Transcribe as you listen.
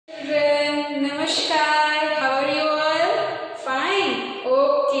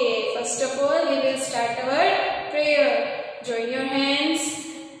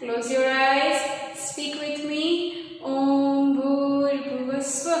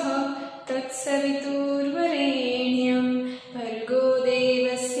भुवस्वः तत्सवितुर्वरेण्यं भर्गो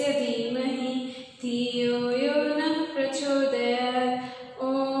देवस्य धीमहि धियो यो नः प्रचोदयात्। ॐ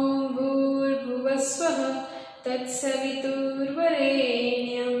भूर्भुवस्वः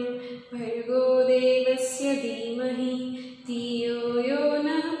तत्सवितुर्वरेण्यं भर्गो देवस्य धीमहि धियो यो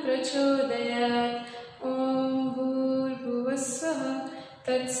नः प्रचोदयात्। ॐ भूर्भुवस्वः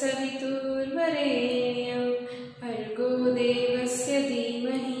तत्सवितुर्वरेण्यं भर्गो देवस्य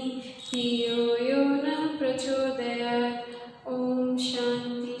धीमहि धियो यो नः प्रचोदयात्। ॐ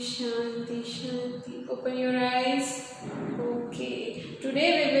शांति शांति शांति। Open your eyes. Okay. Today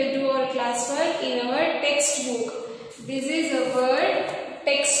we will do our classwork in our textbook. This is our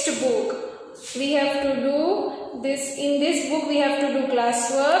textbook. We have to do this. In this book we have to do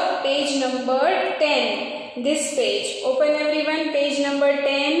classwork. Page number 10. This page. Open everyone. Page number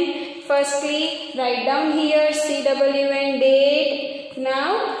 10. Firstly, write down here CW and date.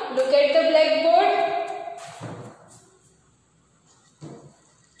 Now look at the blackboard.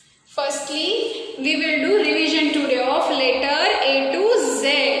 Firstly, we will do revision today of letter A to Z.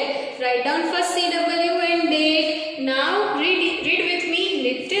 Write down first CW and date. Now read with me.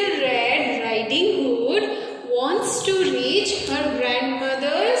 Little Red Riding Hood wants to reach her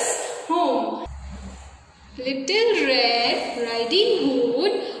grandmother's home. Little Red Riding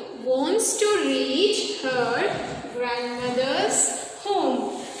Hood wants to reach her grandmother's home.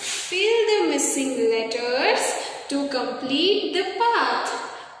 Fill the missing letters to complete the path.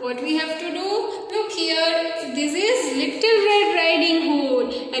 What we have to do? Look here. This is Little Red Riding Hood.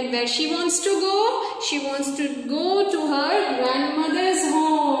 And where she wants to go? She wants to go to her grandmother's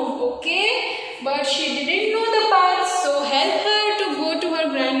home. Okay? But she didn't know the path. So help her to go to her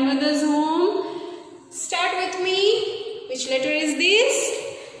grandmother's home. Start with me. Which letter is this?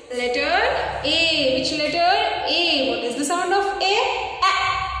 Letter A. Which letter? A. What is the sound of A? A.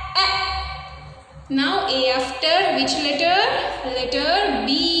 A. Now A after which letter? Letter B.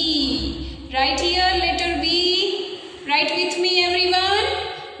 Right here letter B. Write with me everyone.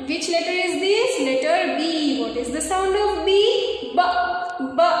 Which letter is this? Letter B. What is the sound of B? B.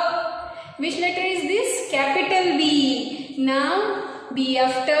 B. Which letter is this? Capital B. Now B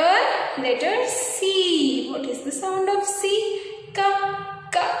after letter C. What is the sound of C? K.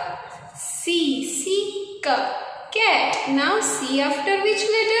 K. C. C. K. Cat. Now C after which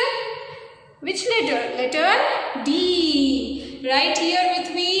letter? Which letter? Letter D. Write here with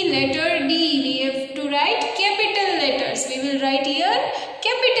me letter D. We have to write capital letters. We will write here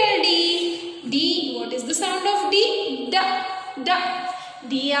capital D. D. What is the sound of D? Da. Da.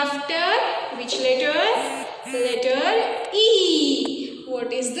 D after which letter? Letter E.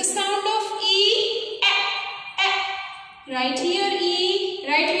 What is the sound of E? A. A. Write here E.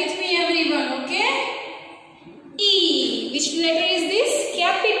 Write with me everyone. Okay? E. Which letter is this?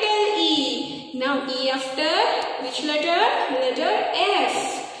 Capital E. Now E after which letter? Letter F.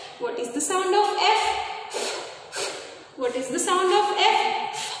 What is the sound of F? What is the sound of F?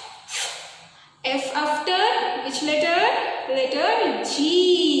 F after which letter? Letter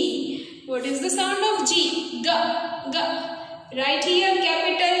G. What is the sound of G? G. G. Write here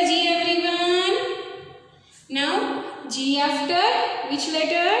capital G everyone. Now G after which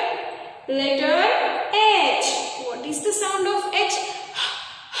letter? Letter H. What is the sound of H?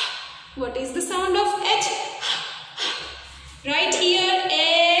 What is the sound of H? Write here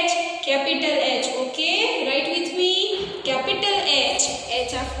H, capital H. Okay? Write with me capital H.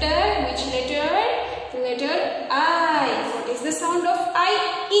 H after which letter? Letter I. What is the sound of I?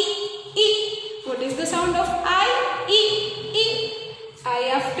 E. E. What is the sound of I? E. E. I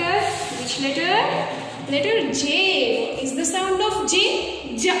after which letter? Letter J. What is the sound of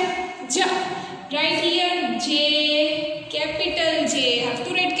J? J. J. Write here J, capital J. Have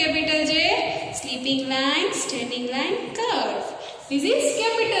to write capital J. Sleeping line, standing line, curve. This is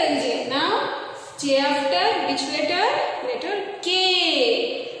capital J. Now J after which letter? Letter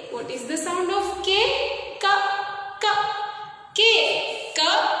K. What is the sound of K? K. K. K. K.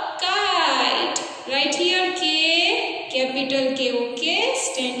 Kite. Write here K, capital K. Okay?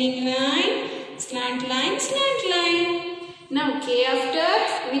 Standing line, slant line, slant line. Now K after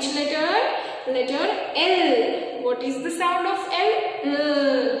which letter? Letter L. What is the sound of L?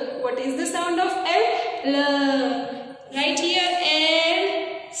 L. What is the sound of L? L. Right here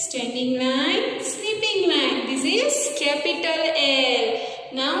L. Standing line, sleeping line. This is capital L.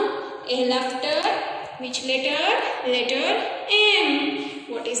 Now L after which letter? Letter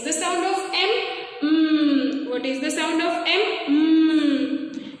M. What is the sound of M? What is the sound of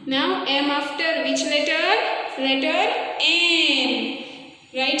M? Now M after which letter? Letter N.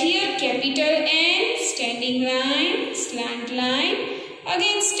 Right here capital N, standing line, slant line,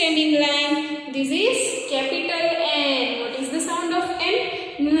 Again standing line. This is capital N. What is the sound of N?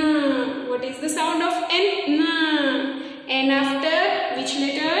 N. What is the sound of N? N. N after which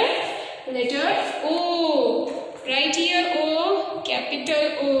letter? Letter O. Right here O. Capital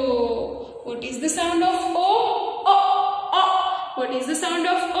O. What is the sound of O? O. O. What is the sound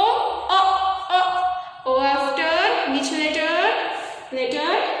of O? O. O. O after which letter?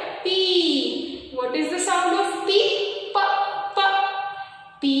 Letter P. What is the sound of P? P. P.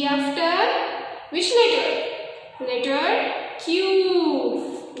 P after which letter? Letter Q.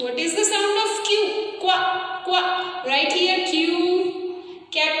 What is the sound of Q? Qua. Qua. Right here Q.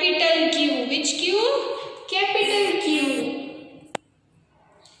 Capital Q. Which Q? Capital Q.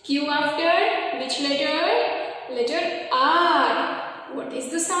 Q after which letter? Letter R. What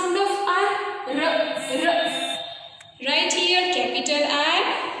is the sound of R? R. R. Right here capital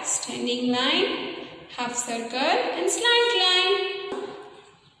R. Standing line, half circle and slant line.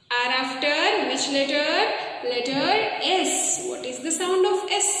 R after which letter? Letter S. What is the sound of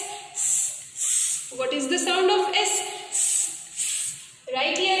S? S. What is the sound of S? S.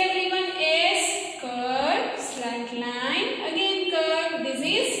 Right here everyone, S. Curve, slant line, again curve. This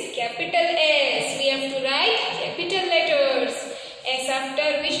is capital S. We have to write capital letters. S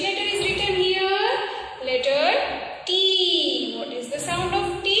after which letter is written here? Letter T. What is the sound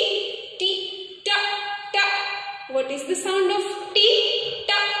of T? T. Ta. Ta. What is the sound of T?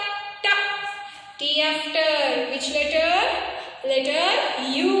 Ta. Ta. T after which letter? Letter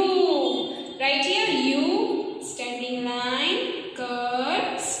U. Right here U. Standing line.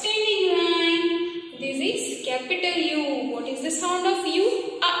 Curve. Standing line. This is capital U. What is the sound of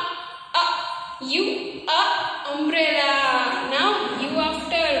U? A. A. U. A. Umbrella. Now U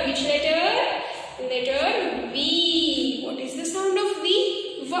after which letter? Letter V. What is the sound of V?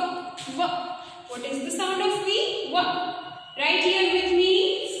 V. V. What is the sound of V? V. Right here with me.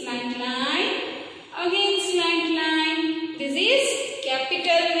 Slant line. Again slant line. This is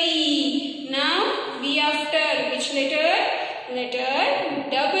capital V. Now V after which letter? Letter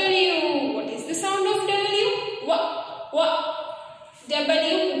W. What is the sound of W? W. W. W.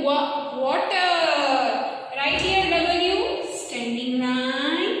 W. Water. Right here W. Standing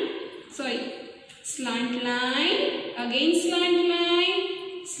line. Sorry. Slant line, again slant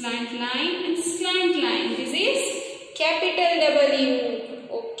line and slant line. This is capital W.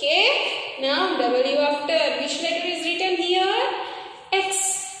 Okay. Now W after which letter is written here?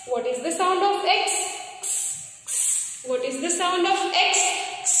 X. What is the sound of X? X. X. What is the sound of X?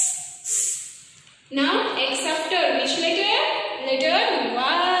 X. X. Now X after which letter? Letter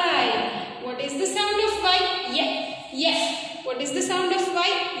Y. What is the sound of Y? Yeah. Yeah. What is the sound of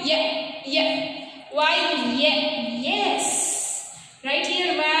Y? Yeah. Yeah. Y, yeah, yes. Right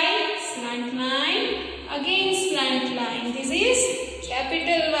here Y, slant line, again slant line. This is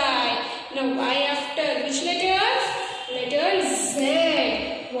capital Y. Now Y after which letter? Letter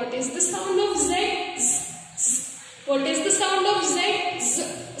Z. What is the sound of Z? Z, Z. What is the sound of Z? Z,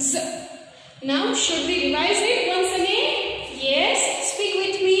 Z. Now should we revise it once again? Yes, speak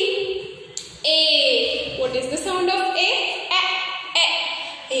with me. A. What is the sound of A? A. A.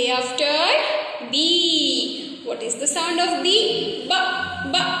 A after B. What is the sound of B? B.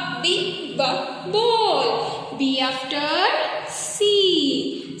 B. B. B. Ball. B after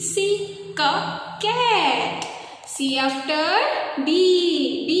C. C. Cat. C after D.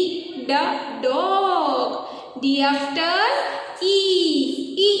 D. Dog. D after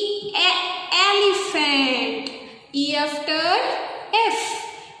E. E. Elephant. E after F.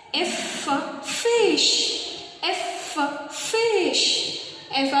 F. Fish. F. Fish.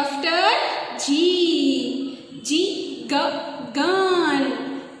 F after G. G. Gun.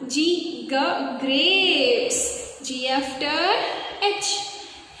 G. Grapes. G after H.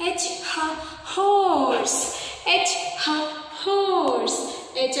 H. Horse. H. Horse.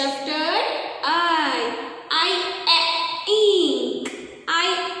 H after I. Ink.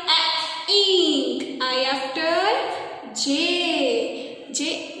 Ink. I after J.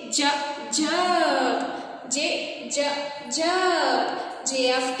 Jug. J. Jug. J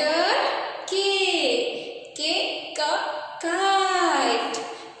after K. Kite.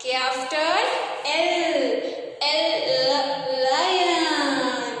 K after L.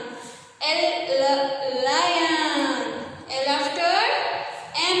 Lion. Lion. L after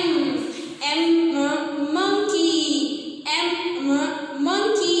M. Monkey.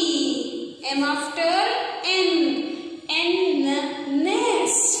 Monkey. M after N.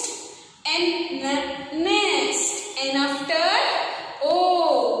 Nest. Nest. N after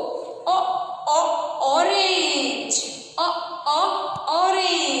O.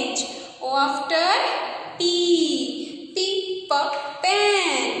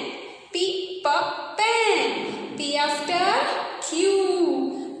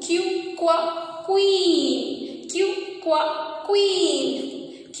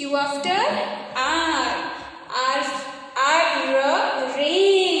 after R. R,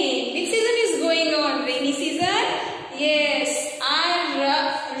 rain. Which season is going on? Rainy season? Yes.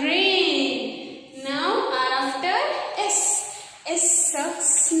 R, rain. Now R after S. S,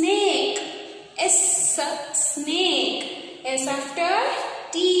 snake. S, snake. S after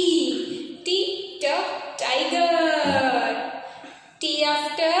T. T, tiger. T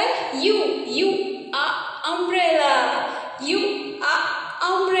after U, umbrella. U,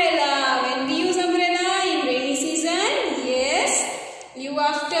 umbrella. When we use umbrella in rainy season, yes. U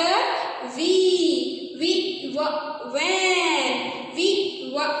after V, van.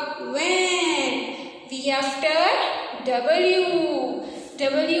 Van. V after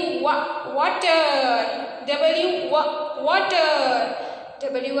W, water. Water.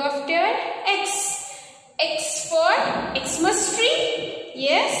 W after X for Xmas tree.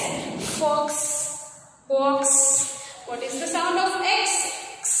 Yes. Fox. What is the sound of X?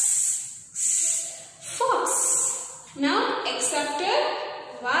 Fox. Now X after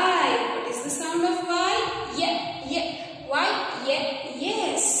Y. What is the sound of Y? Yeah. Y. Yeah.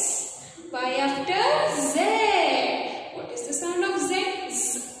 Yes. Y after Z. What is the sound of Z?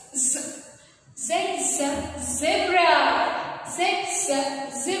 Zebra.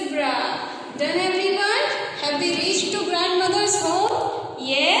 Zebra. Done, everyone? Have we reached to grandmother's home?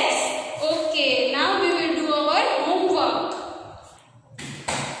 Yes? Okay. Now we will do our homework.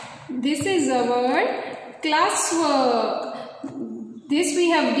 This is our classwork. This we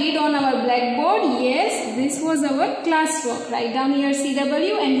have did on our blackboard. Yes, this was our classwork. Write down here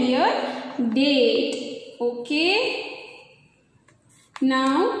CW and here date. Okay.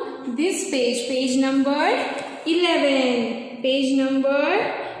 Now this page number 11. Page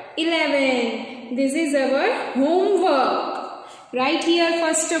number 11. This is our homework. Write here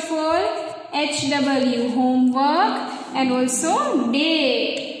first of all HW, homework, and also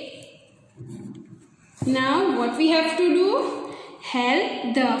date. Now what we have to do?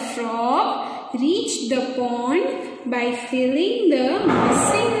 Help the frog reach the pond by filling the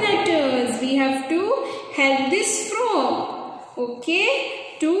missing letters. We have to help this frog, okay,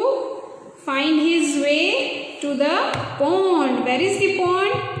 to find his way to the pond. Where is the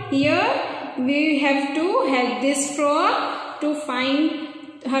pond? Here we have to help this frog to find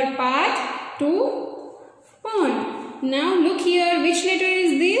her path to pond. Now look here, which letter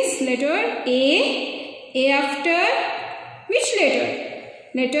is this? Letter A. A after which letter?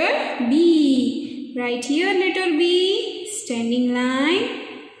 Letter B. Right here letter B. Standing line.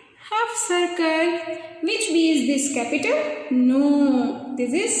 Half circle. Which B is this? Capital? No.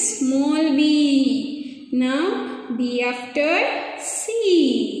 This is small b. Now B after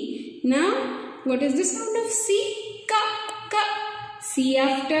C. Now what is the sound of C? Ka. C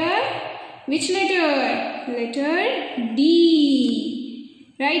after which letter? Letter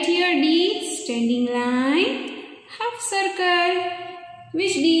D. Right here D. Standing line. Half circle.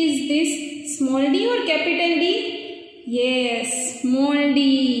 Which D is this? Small d or capital D? Yes, small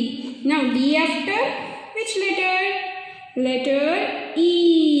d. Now D after which letter? Letter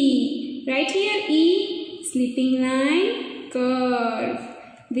E. Right here E. Sleeping line. Curve.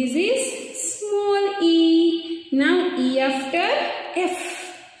 This is small e. Now E after F.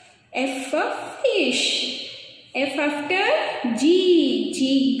 F for fish. F after G.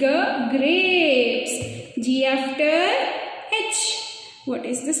 Grapes. G after H. What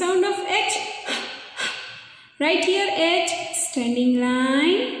is the sound of H? Right here H. Standing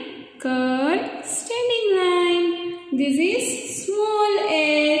line. Curve. Standing line. This is small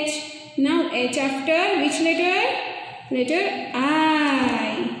h. Now H after which letter? Letter I.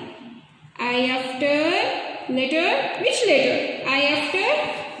 I after letter which letter? I after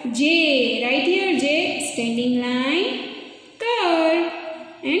J. Right here J. Standing line. Curve.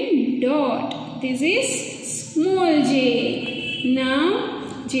 And dot. This is small j. Now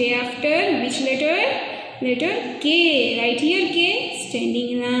J after which letter? Letter K. Right here K.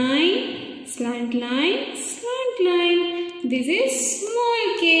 Standing line. Slant line. Slant line. This is small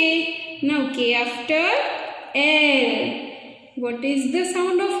k. Now K after L. What is the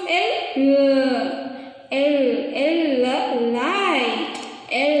sound of L? L. Light.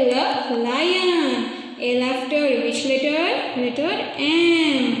 L. Lion. L after which letter? Letter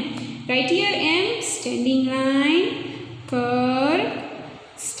M. Right here M. Standing line. Curve.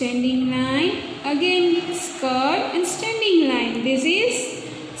 Standing line. Again curve and standing line. This is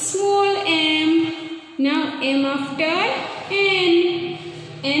small m. Now M after N.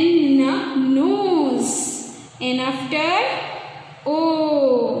 N. Nose. N after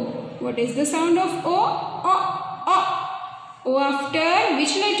O. What is the sound of O? O after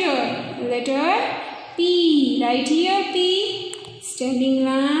which letter? Letter P. Right here P. standing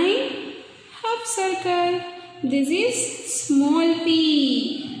line, half circle. This is small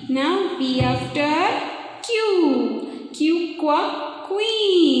p. Now P after Q. Q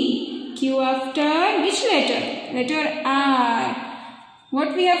queen. Q after which letter? Letter R.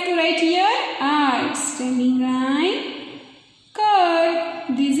 What we have to write here? R. Standing line,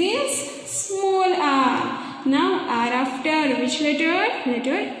 curve. This is small r. Now R after which letter?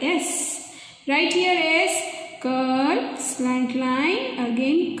 Letter S. Write here S. Curve, slant line,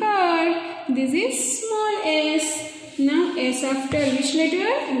 again curve. This is small s. Now S after which letter?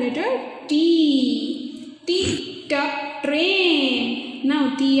 Letter T. T, train.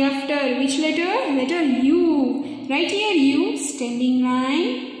 Now T after which letter? Letter U. Write here U. Standing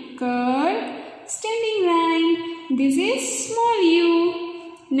line, curve, standing line. This is small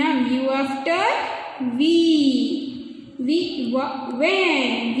u. Now U after V.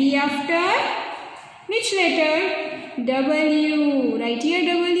 When. V after which letter? W. Write here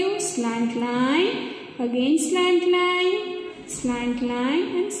W. Slant line, again slant line, slant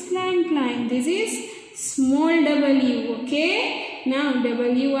line and slant line. This is small w. Okay. Now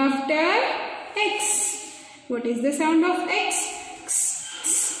W after X. What is the sound of X?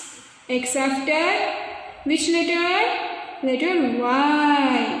 X. X after which letter? Letter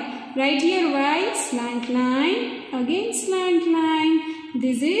Y. Write here Y. Slant line, again slant line.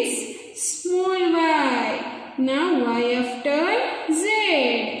 This is small y. Now Y after Z.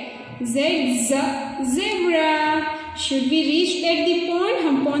 Z, zebra. Should we reach at the pond?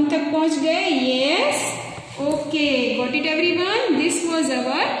 हम pond तक पहुंच गए? Yes. Okay. Got it everyone? This was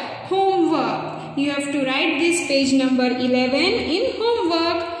our homework. You have to write this page number 11 in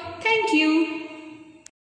homework. Thank you.